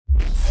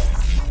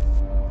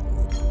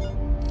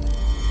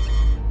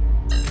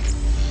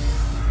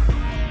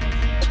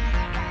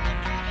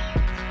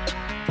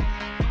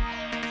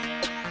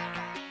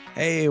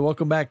Hey,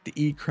 welcome back to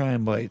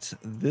E-Crime Bites.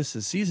 This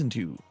is Season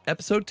 2,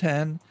 Episode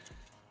 10,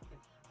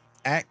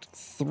 Act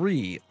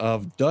 3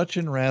 of Dutch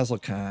and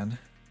Razzlekhan.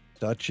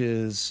 Dutch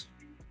is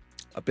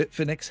a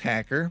Bitfinex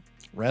hacker.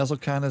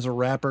 Razzlekhan is a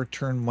rapper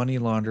turned money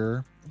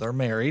launderer. They're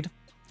married.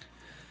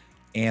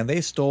 And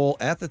they stole,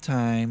 at the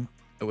time,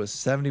 it was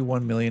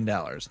 $71 million.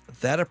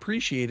 That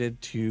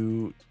appreciated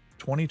to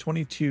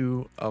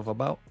 2022 of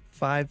about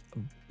 $5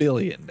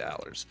 billion.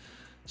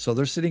 So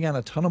they're sitting on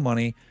a ton of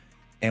money.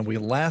 And we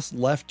last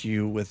left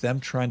you with them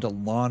trying to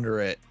launder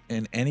it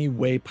in any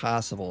way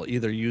possible,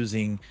 either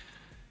using,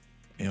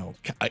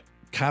 like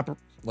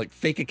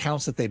fake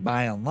accounts that they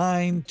buy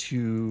online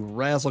to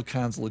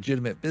Razzlekhan's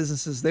legitimate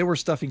businesses. They were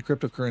stuffing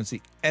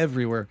cryptocurrency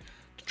everywhere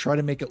to try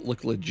to make it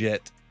look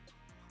legit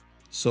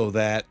so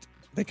that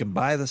they can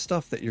buy the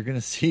stuff that you're going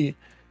to see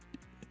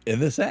in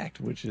this act,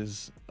 which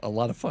is a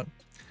lot of fun.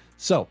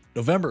 So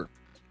November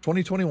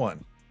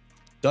 2021,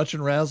 Dutch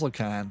and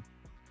Razzlekhan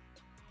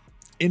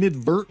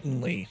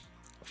inadvertently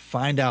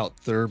find out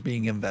they're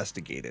being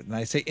investigated. And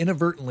I say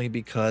inadvertently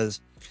because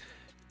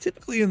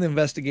typically in the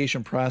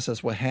investigation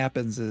process, what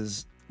happens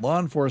is law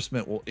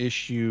enforcement will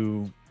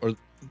issue, or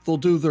they'll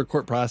do their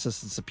court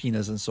process and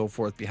subpoenas and so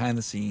forth behind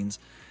the scenes,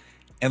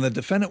 and the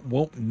defendant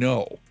won't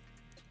know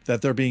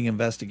that they're being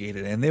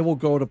investigated. And they will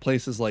go to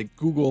places like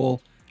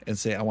Google and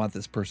say, I want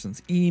this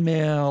person's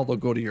email. They'll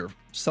go to your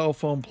cell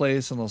phone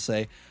place and they'll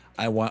say,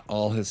 I want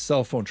all his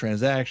cell phone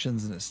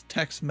transactions and his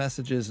text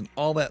messages and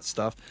all that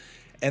stuff.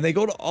 And they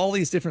go to all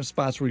these different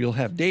spots where you'll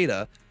have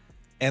data,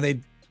 and they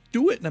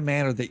do it in a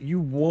manner that you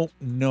won't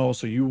know.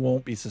 So you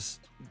won't be,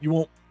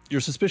 your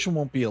suspicion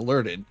won't be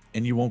alerted,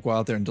 and you won't go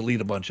out there and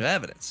delete a bunch of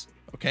evidence.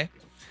 Okay.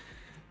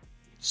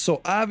 So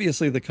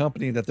obviously the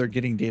company that they're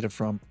getting data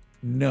from,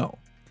 no.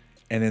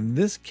 And in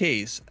this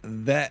case,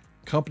 that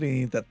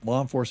company that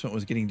law enforcement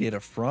was getting data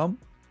from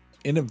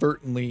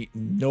inadvertently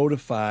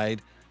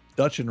notified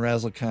Dutch and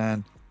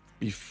Razzlekhan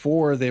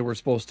before they were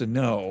supposed to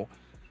know.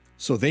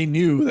 So they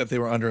knew that they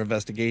were under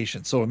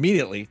investigation. So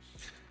immediately,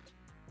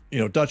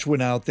 Dutch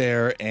went out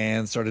there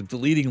and started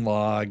deleting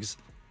logs,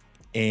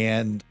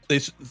 and they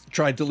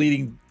tried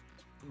deleting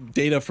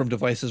data from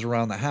devices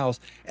around the house.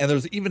 And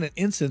there's even an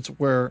instance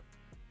where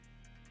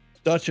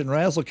Dutch and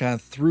Razzlekhan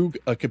threw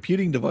a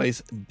computing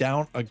device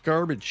down a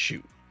garbage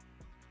chute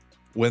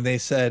when they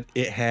said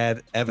it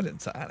had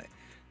evidence on it.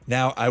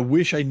 Now, I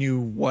wish I knew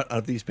what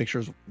of these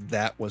pictures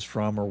that was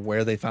from or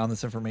where they found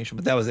this information,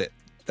 but that was it.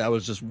 That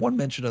was just one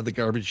mention of the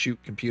garbage chute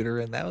computer,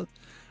 and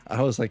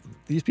I was like,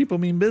 these people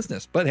mean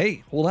business. But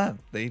hey, hold on.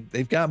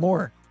 They've got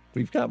more.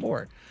 We've got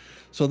more.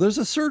 So there's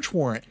a search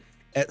warrant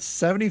at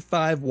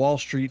 75 Wall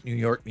Street, New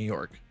York, New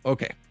York.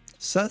 Okay,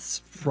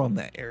 Seth's from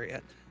that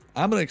area.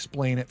 I'm going to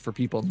explain it for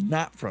people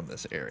not from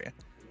this area.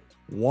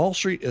 Wall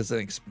Street is an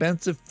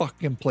expensive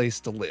fucking place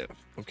to live,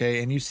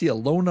 okay? And you see a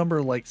low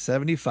number like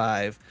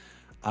 75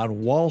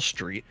 on Wall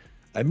Street.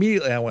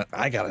 Immediately I went,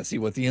 I gotta see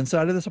what the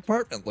inside of this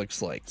apartment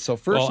looks like. So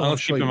first,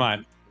 let's keep in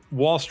mind,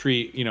 Wall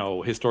Street,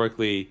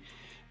 historically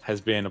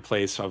has been a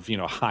place of,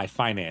 high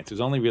finance. It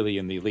was only really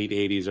in the late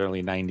 80s,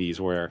 early 90s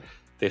where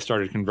they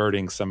started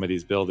converting some of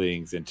these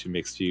buildings into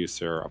mixed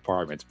use or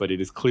apartments. But it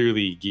is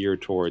clearly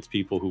geared towards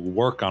people who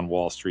work on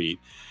Wall Street.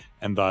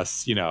 And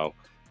thus, you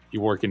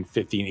work in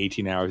 15,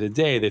 18 hours a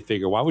day. They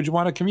figure, why would you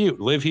want to commute?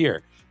 Live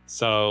here.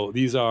 So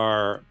these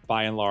are,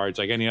 by and large,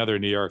 like any other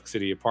New York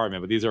City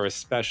apartment, but these are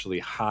especially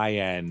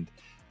high-end,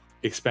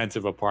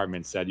 expensive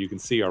apartments that you can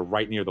see are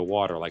right near the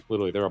water. Like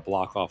literally, they're a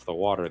block off the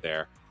water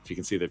there, if you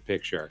can see the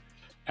picture.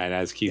 And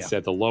as Keith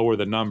said, the lower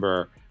the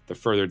number, the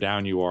further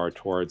down you are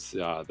towards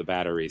the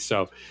Battery.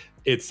 So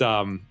it's,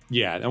 and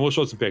we'll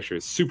show some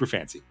pictures. Super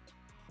fancy.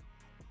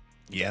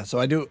 Yeah, so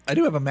I do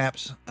have a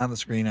maps on the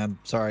screen. I'm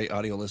sorry,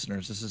 audio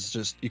listeners. This is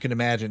just, you can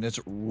imagine it's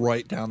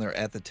right down there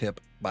at the tip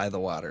by the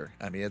water.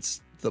 I mean,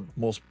 it's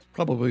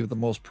probably the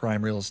most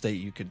prime real estate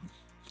you could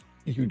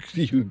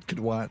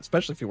want,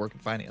 especially if you work in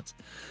finance.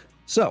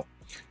 So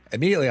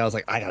immediately I was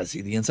like, I gotta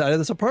see the inside of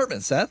this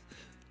apartment, Seth.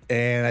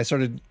 And I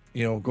started,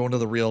 going to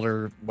the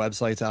realtor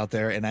websites out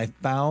there, and I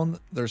found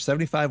their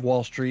 75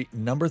 Wall Street,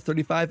 number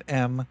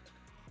 35M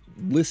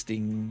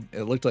listing.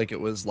 It looked like it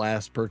was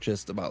last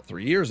purchased about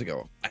 3 years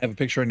ago. I have a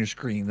picture on your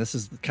screen. This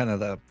is kind of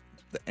the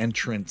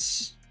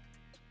entrance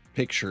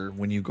picture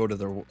when you go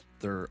to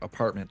their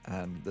apartment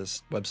on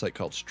this website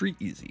called Street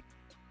Easy.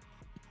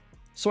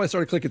 So I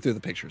started clicking through the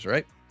pictures,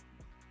 right?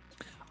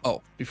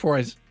 Oh,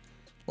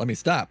 let me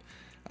stop.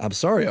 I'm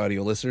sorry,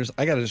 audio listeners.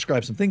 I got to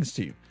describe some things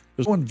to you.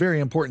 There's one very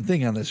important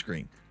thing on this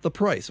screen. The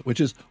price, which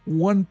is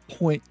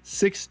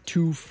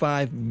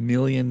 $1.625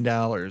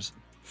 million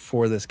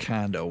for this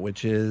condo,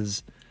 which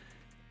is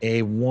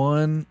a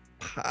one,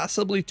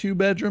 possibly two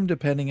bedroom,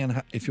 depending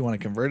on if you want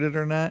to convert it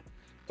or not.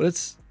 But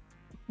it's,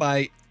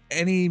 by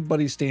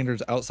anybody's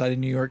standards outside of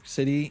New York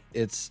City,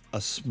 it's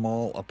a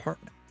small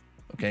apartment.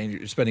 Okay,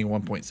 you're spending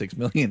 1.6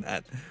 million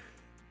on.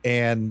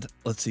 And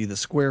let's see, the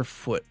square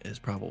foot is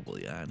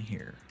probably on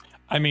here.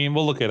 I mean,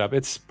 we'll look it up.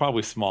 It's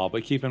probably small,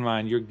 but keep in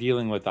mind, you're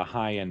dealing with a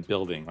high-end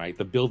building, right?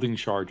 The building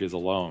charges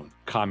alone,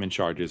 common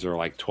charges are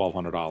like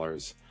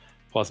 $1,200.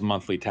 plus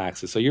monthly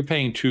taxes. So you're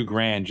paying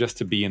 $2,000 just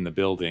to be in the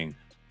building,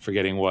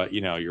 forgetting what,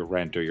 your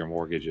rent or your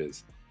mortgage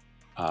is.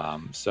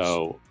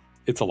 So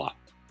it's a lot.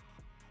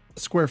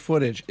 Square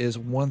footage is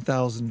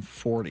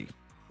 1,040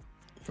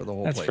 for the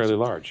whole place. That's fairly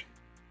large.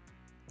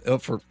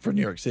 For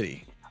New York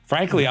City.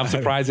 Frankly, I'm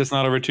surprised it's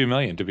not over 2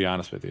 million, to be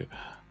honest with you.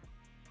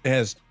 It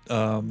has,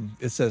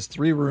 it says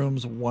 3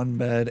 rooms, 1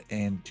 bed,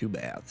 and 2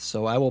 baths.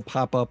 So I will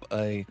pop up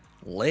a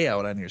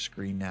layout on your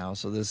screen now.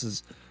 So this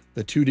is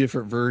the 2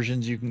 different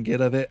versions you can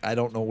get of it. I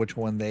don't know which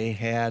one they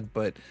had,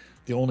 but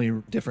the only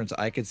difference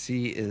I could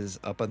see is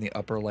up on the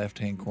upper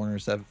left-hand corner,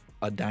 instead of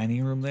a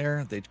dining room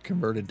there, they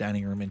converted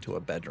dining room into a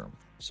bedroom.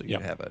 So you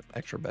have an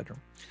extra bedroom.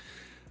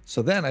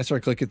 So then I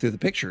started clicking through the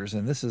pictures,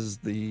 and this is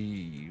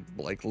the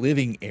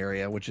living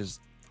area, which is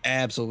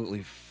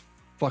absolutely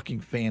fucking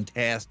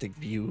fantastic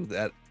view.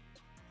 That,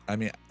 I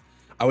mean,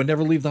 I would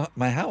never leave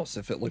my house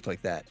if it looked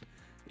like that.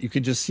 You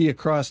can just see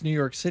across New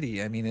York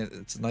City. I mean,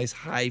 it's a nice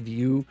high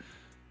view.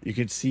 You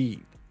can see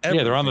everything.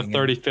 Yeah, they're on the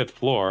 35th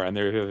floor, and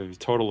they have a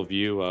total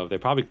view of, they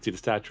probably can see the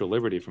Statue of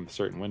Liberty from a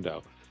certain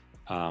window.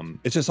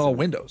 It's just all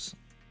windows.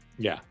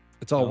 Yeah.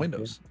 It's all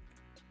windows. Yeah.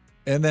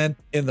 And then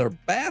in their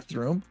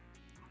bathroom,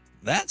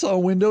 that's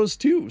all windows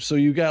too. So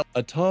you got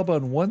a tub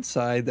on one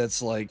side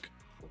that's like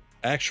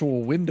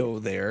actual window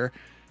there,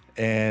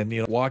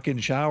 and walk-in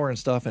shower and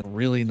stuff, and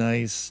really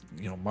nice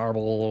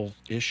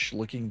marble-ish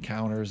looking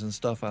counters and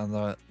stuff on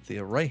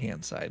the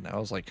right-hand side. And I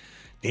was like,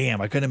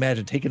 damn, I couldn't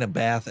imagine taking a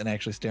bath and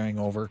actually staring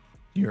over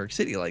New York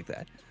City like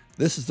that.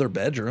 This is their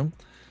bedroom.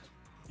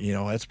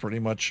 It's pretty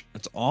much,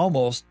 it's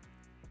almost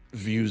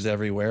views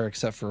everywhere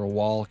except for a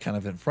wall kind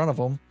of in front of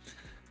them.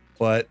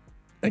 But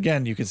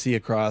again, you can see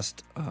across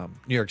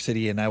New York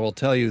City. And I will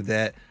tell you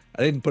that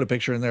I didn't put a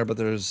picture in there, but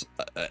there's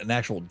an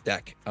actual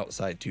deck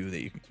outside too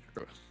that you can,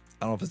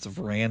 I don't know if it's a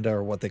veranda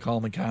or what they call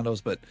them in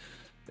condos, but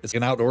it's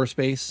an outdoor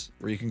space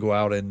where you can go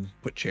out and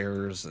put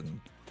chairs and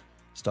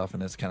stuff.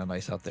 And it's kind of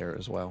nice out there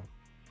as well.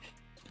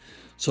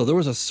 So there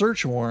was a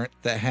search warrant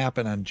that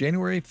happened on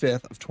January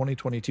 5th of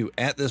 2022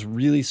 at this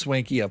really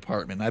swanky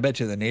apartment. I bet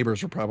you the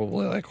neighbors were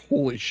probably like,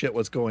 holy shit,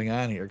 what's going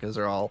on here? Because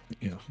they're all,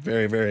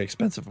 very, very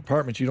expensive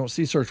apartments. You don't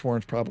see search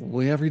warrants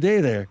probably every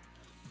day there.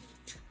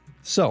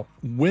 So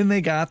when they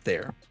got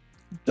there,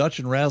 Dutch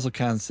and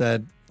Razzlekhan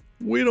said,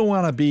 we don't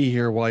want to be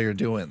here while you're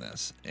doing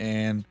this.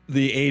 And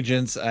the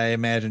agents, I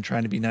imagine,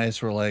 trying to be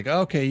nice, were like,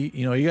 okay,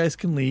 you guys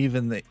can leave.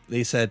 And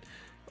they said,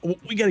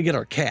 we got to get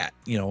our cat.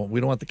 We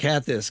don't want the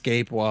cat to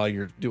escape while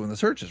you're doing the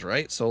searches,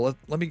 right? So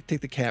let me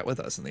take the cat with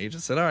us. And the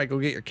agent said, all right, go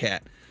get your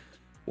cat.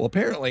 Well,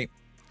 apparently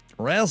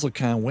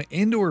Razzlekhan went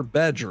into her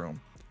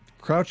bedroom,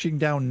 crouching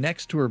down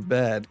next to her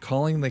bed,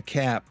 calling the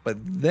cat, but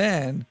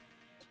then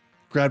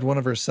grabbed one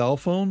of her cell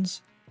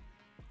phones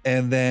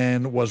and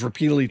then was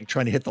repeatedly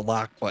trying to hit the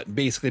lock button,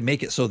 basically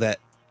make it so that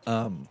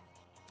an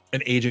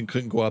agent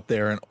couldn't go up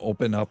there and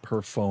open up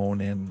her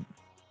phone and,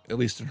 at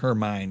least in her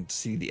mind,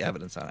 see the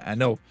evidence on it. I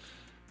know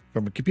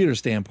from a computer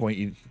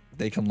standpoint,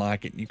 they can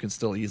lock it and you can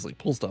still easily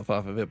pull stuff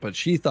off of it, but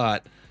she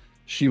thought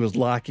she was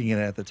locking it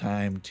at the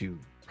time to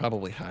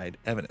probably hide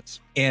evidence.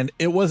 And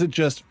it wasn't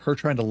just her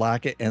trying to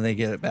lock it and they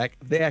get it back.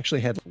 They actually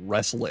had to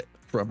wrestle it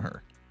from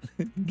her,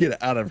 get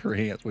it out of her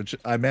hands, which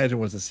I imagine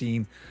was a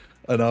scene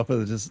enough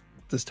of just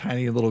this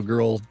tiny little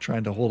girl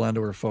trying to hold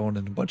onto her phone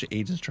and a bunch of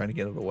agents trying to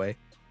get it away.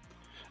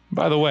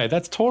 By the way,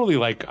 that's totally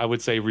like, I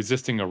would say,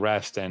 resisting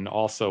arrest and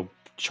also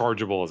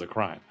chargeable as a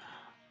crime.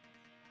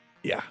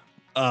 Yeah.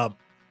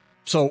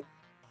 So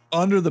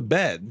under the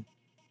bed,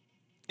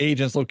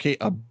 agents locate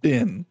a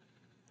bin,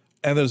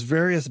 and there's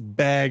various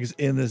bags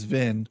in this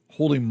bin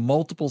holding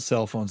multiple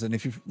cell phones. And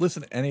if you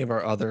listen to any of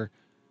our other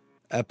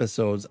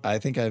episodes, I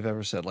think I've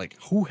ever said, like,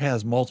 who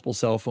has multiple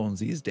cell phones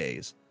these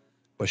days?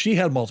 But she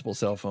had multiple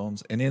cell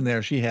phones, and in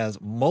there she has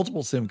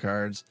multiple SIM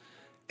cards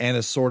and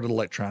assorted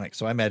electronics.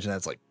 So I imagine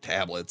that's like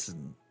tablets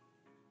and,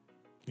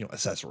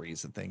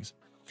 accessories and things.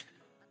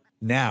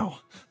 Now,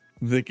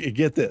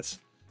 get this.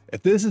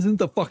 If this isn't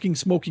the fucking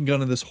smoking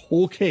gun in this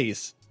whole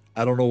case,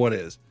 I don't know what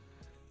is.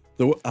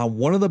 On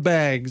one of the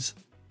bags,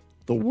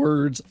 the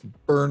words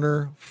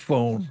burner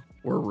phone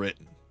were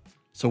written.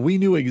 So we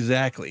knew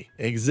exactly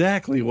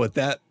what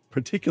that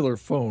particular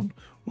phone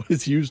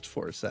was used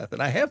for, Seth.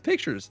 And I have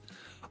pictures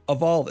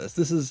of all this.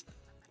 This is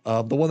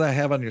the one that I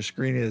have on your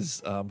screen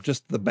is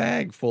just the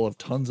bag full of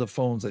tons of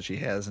phones that she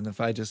has. And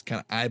if I just kind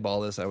of eyeball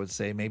this, I would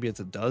say maybe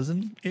it's a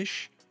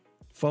dozen-ish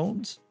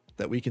phones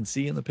that we can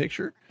see in the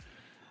picture.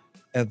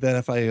 And then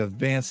if I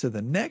advance to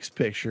the next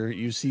picture,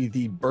 you see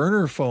the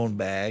burner phone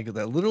bag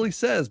that literally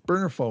says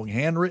burner phone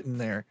handwritten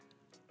there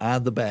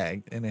on the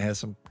bag, and it has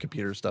some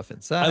computer stuff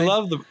inside.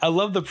 I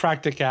love the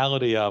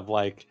practicality of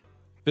like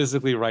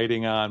physically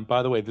writing on,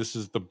 by the way, this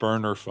is the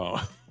burner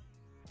phone.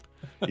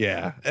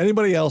 Yeah.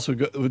 Anybody else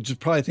would just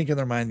probably think in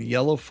their mind, the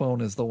yellow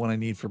phone is the one I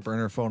need for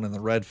burner phone and the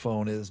red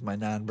phone is my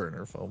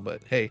non-burner phone.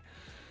 But hey,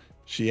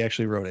 she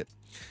actually wrote it.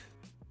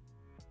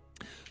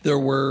 There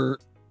were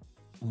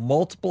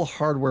multiple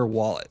hardware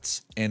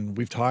wallets, and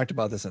we've talked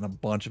about this in a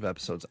bunch of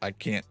episodes. I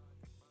can't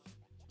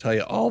tell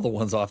you all the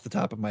ones off the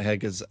top of my head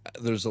because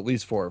there's at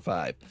least 4 or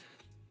 5.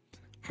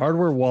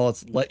 Hardware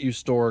wallets let you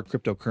store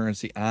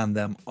cryptocurrency on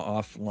them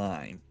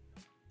offline.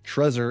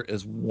 Trezor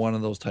is one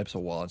of those types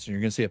of wallets, and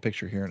you're going to see a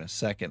picture here in a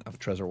second of a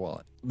Trezor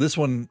wallet. This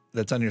one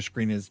that's on your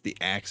screen is the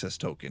Access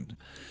token.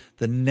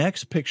 The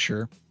next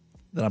picture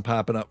that I'm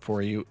popping up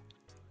for you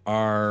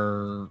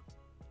are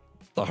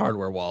the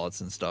hardware wallets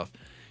and stuff.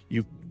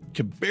 You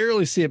can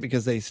barely see it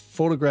because they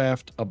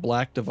photographed a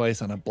black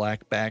device on a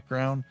black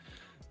background,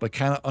 but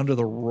kind of under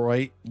the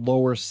right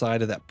lower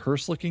side of that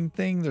purse looking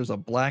thing, there's a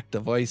black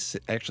device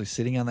actually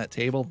sitting on that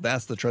table.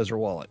 That's the Trezor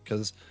wallet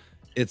because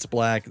it's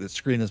black. The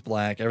screen is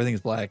black. Everything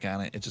is black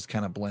on it. It just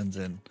kind of blends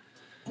in.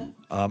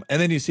 And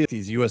then you see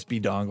these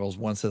USB dongles.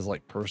 One says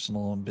like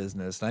personal and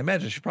business. And I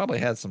imagine she probably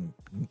had some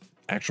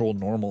actual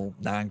normal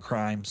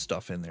non-crime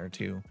stuff in there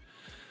too.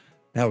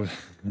 Now,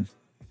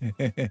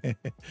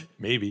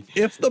 maybe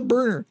if the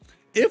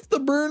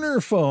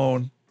burner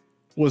phone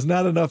was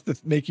not enough to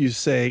make you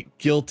say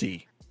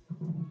guilty,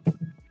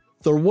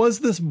 there was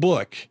this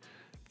book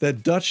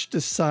that Dutch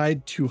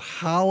decided to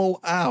hollow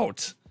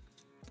out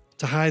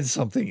to hide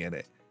something in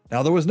it.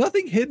 Now, there was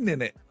nothing hidden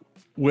in it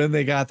when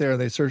they got there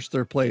and they searched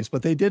their place,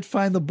 but they did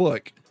find the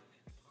book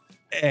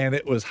and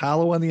it was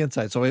hollow on the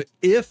inside. So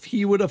if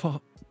he would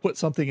have put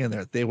something in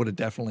there, they would have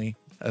definitely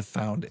have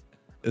found it,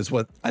 is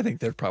what I think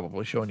they're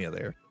probably showing you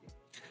there.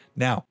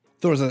 Now,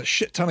 there was a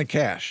shit ton of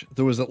cash.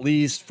 There was at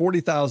least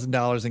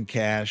 $40,000 in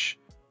cash.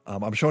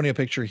 I'm showing you a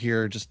picture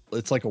here.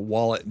 It's like a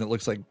wallet and it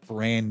looks like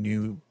brand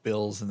new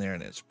bills in there.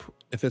 And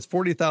if it's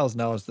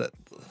 $40,000,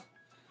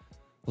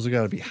 those have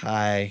got to be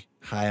high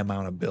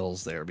amount of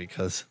bills there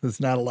because there's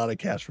not a lot of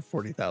cash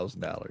for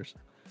 $40,000.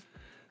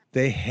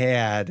 They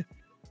had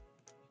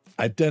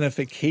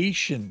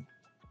identification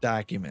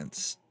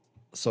documents.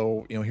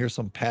 So, here's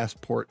some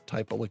passport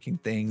type of looking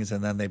things.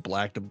 And then they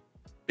blacked a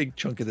big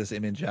chunk of this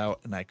image out.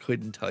 And I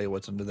couldn't tell you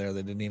what's under there.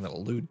 They didn't even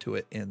allude to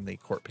it in the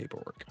court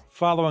paperwork.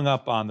 Following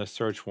up on the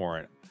search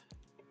warrant,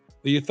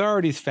 the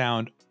authorities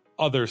found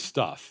other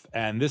stuff.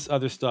 And this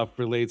other stuff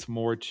relates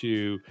more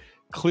to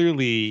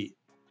clearly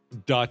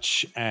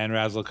Dutch and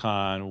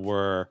Razzlekhan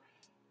were,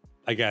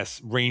 I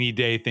guess, rainy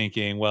day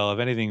thinking, well, if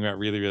anything went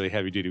really, really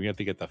heavy duty, we have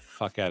to get the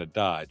fuck out of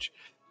Dodge.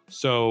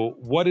 So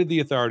what did the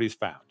authorities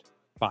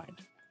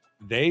find?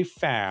 They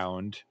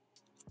found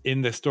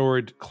in the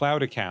stored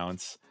cloud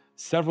accounts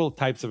several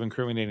types of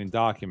incriminating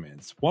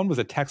documents. One was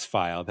a text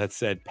file that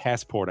said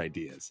passport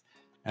ideas.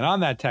 And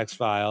on that text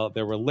file,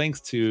 there were links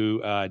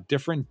to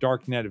different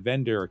darknet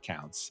vendor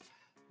accounts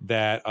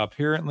that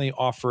apparently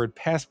offered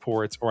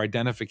passports or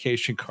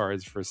identification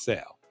cards for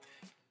sale.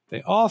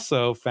 They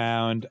also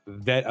found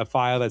a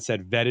file that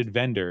said vetted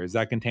vendors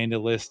that contained a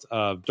list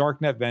of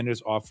darknet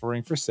vendors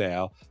offering for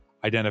sale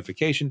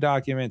identification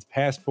documents,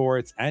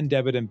 passports, and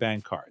debit and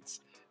bank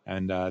cards.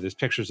 And there's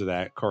pictures of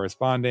that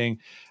corresponding.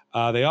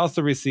 They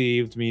also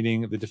received,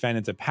 meaning the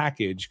defendants, a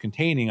package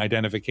containing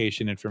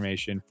identification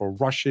information for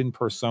Russian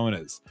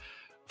personas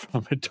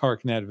from a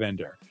darknet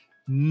vendor.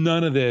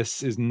 None of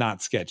this is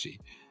not sketchy.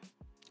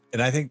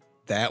 And I think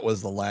that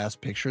was the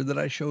last picture that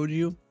I showed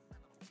you,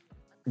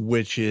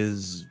 which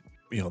is,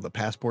 the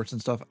passports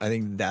and stuff. I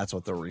think that's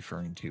what they're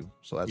referring to.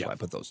 So that's why I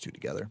put those two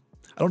together.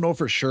 I don't know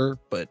for sure,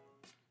 but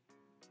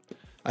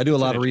I do a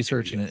lot of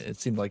research and it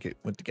seemed like it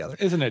went together.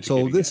 Isn't it?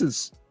 So this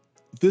is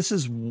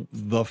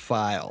the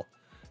file.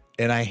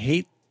 And I'm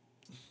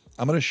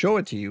going to show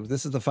it to you.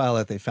 This is the file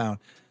that they found.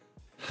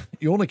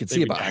 You only can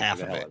see about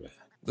half of it.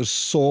 There's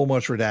so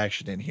much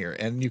redaction in here.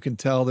 And you can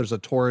tell there's a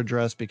Tor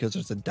address because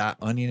there's a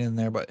 .onion in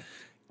there, but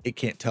it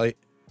can't tell you,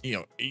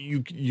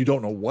 you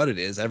don't know what it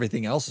is.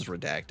 Everything else is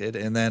redacted.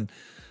 And then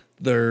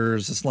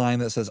there's this line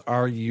that says,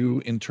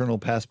 RU internal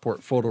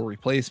passport photo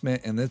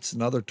replacement. And it's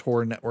another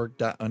Tor network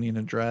 .onion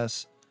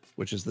address,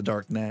 which is the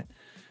dark net.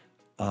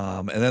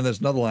 And then there's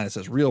another line that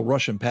says real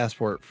Russian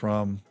passport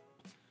from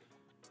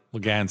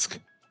Lugansk.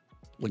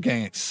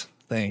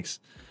 Thanks.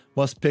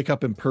 Must pick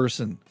up in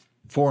person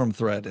forum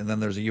thread. And then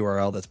there's a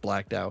URL that's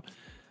blacked out.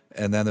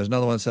 And then there's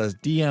another one that says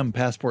DM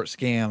passport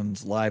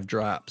scams live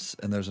drops.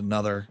 And there's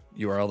another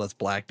URL that's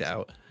blacked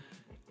out.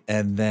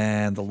 And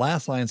then the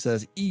last line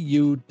says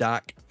EU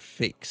doc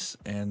fakes.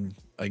 And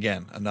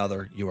again,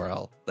 another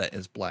URL that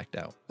is blacked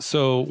out.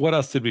 So what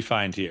else did we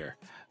find here?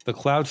 The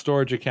cloud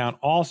storage account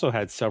also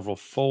had several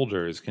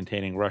folders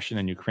containing Russian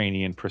and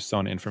Ukrainian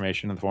persona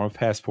information in the form of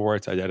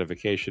passports,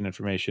 identification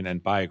information,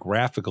 and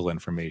biographical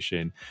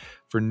information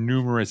for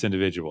numerous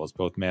individuals,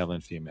 both male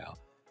and female.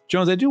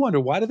 Jones, I do wonder,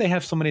 why do they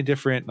have so many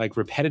different,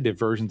 repetitive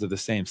versions of the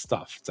same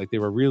stuff? It's like they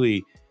were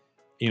really,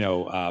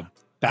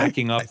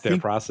 backing up their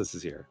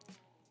processes here.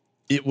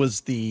 It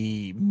was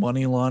the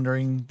money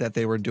laundering that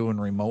they were doing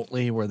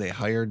remotely, where they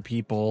hired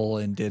people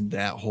and did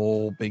that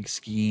whole big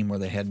scheme where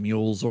they had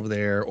mules over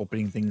there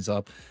opening things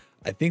up.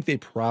 I think they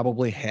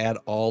probably had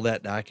all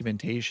that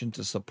documentation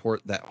to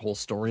support that whole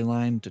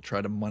storyline to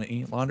try to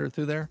money launder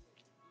through there.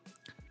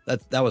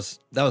 That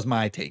was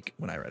my take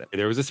when I read it.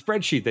 There was a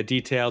spreadsheet that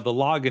detailed the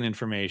login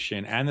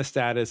information and the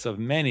status of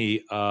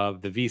many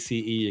of the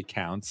VCE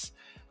accounts.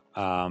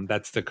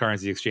 That's the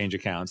currency exchange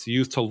accounts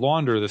used to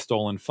launder the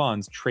stolen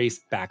funds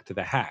traced back to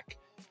the hack.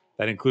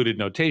 that included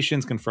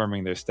notations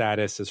confirming their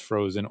status as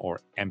frozen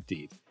or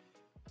emptied.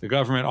 The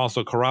government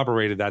also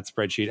corroborated that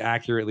spreadsheet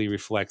accurately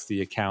reflects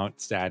the account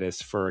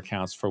status for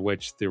accounts for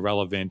which the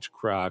relevant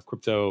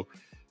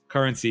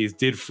cryptocurrencies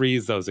did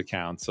freeze those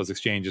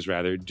exchanges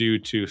rather, due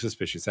to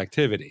suspicious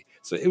activity.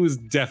 So it was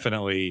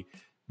definitely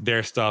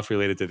their stuff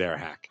related to their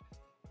hack.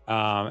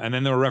 And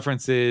then there were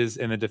references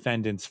in the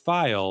defendant's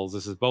files,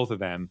 this is both of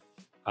them,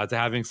 to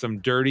having some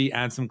dirty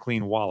and some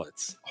clean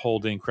wallets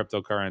holding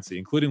cryptocurrency,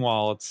 including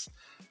wallets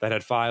that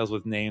had files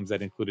with names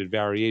that included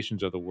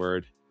variations of the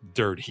word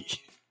dirty.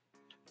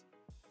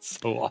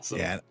 So awesome.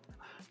 Yeah,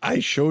 I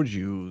showed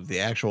you the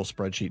actual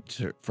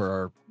spreadsheet for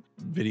our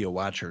video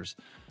watchers.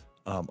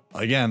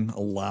 Again,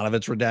 a lot of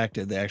it's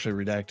redacted. They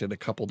actually redacted a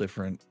couple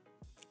different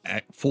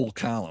full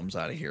columns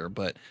out of here,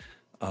 but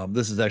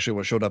this is actually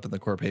what showed up in the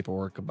court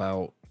paperwork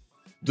about,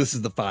 this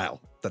is the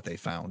file that they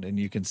found. And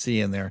you can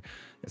see in there,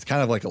 it's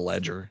kind of like a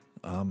ledger.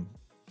 I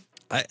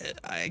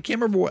can't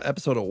remember what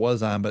episode it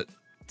was on, but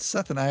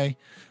Seth and I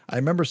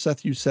remember,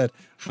 Seth, you said,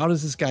 how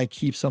does this guy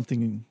keep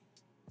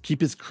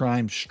his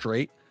crime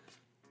straight?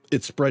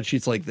 It's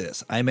spreadsheets like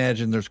this. I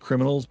imagine there's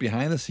criminals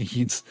behind the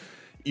scenes,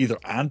 either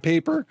on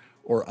paper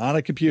or on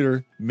a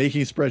computer,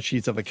 making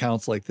spreadsheets of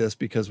accounts like this,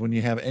 because when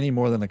you have any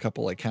more than a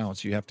couple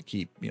accounts, you have to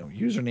keep,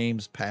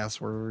 usernames,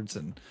 passwords,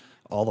 and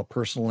all the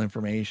personal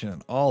information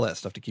and all that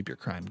stuff to keep your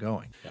crime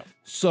going. Yep.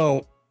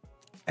 So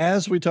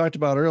as we talked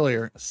about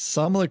earlier,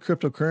 some of the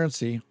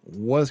cryptocurrency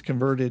was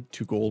converted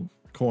to gold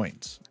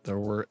coins. There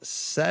were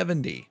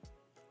 70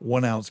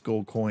 1-ounce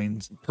gold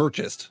coins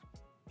purchased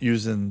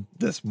using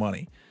this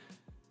money.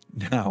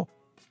 Now,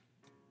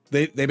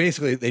 they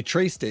basically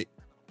traced it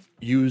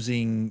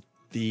using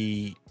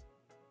the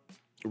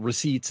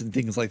receipts and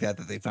things like that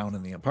they found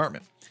in the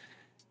apartment.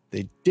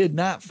 They did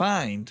not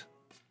find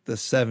the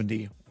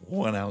 70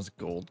 1-ounce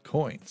gold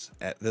coins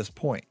at this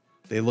point.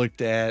 They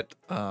looked at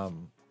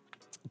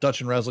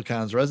Dutch and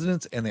Razzlekhan's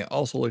residence, and they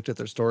also looked at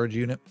their storage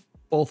unit.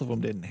 Both of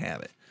them didn't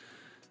have it.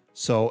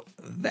 So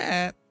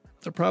that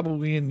they're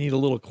probably going to need a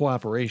little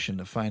cooperation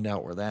to find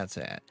out where that's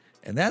at.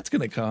 And that's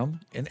going to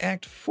come in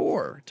Act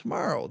 4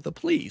 tomorrow, the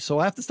plea. So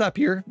I have to stop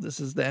here. This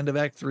is the end of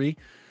Act 3.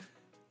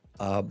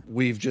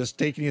 We've just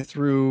taken you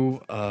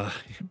through,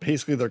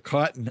 basically they're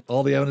caught and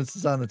all the evidence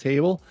is on the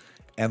table.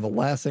 And the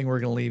last thing we're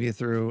going to leave you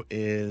through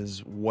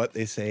is what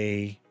they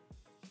say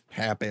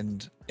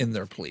happened in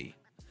their plea.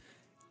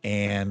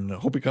 And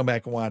hope you come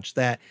back and watch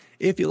that.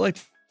 If you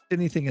liked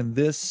anything in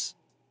this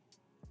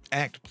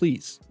act,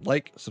 please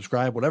like,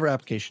 subscribe, whatever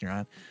application you're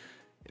on.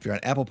 If you're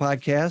on Apple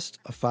Podcast,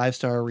 a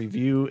 5-star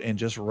review and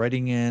just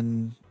writing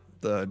in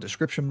the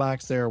description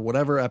box there,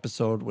 whatever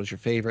episode was your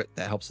favorite,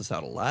 that helps us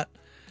out a lot.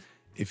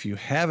 If you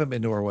haven't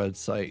been to our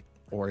website,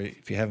 or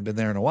if you haven't been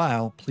there in a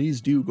while,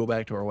 please do go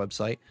back to our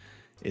website.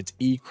 It's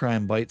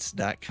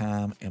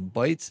ecrimebytes.com, and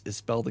bytes is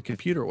spelled the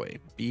computer way.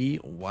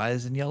 B-Y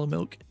as in yellow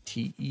milk,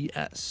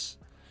 T-E-S.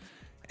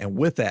 And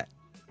with that,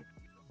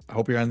 I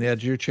hope you're on the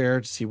edge of your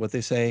chair to see what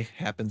they say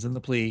happens in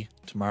the plea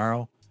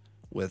tomorrow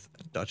with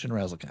Dutch and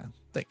Razzlekhan.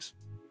 Thanks.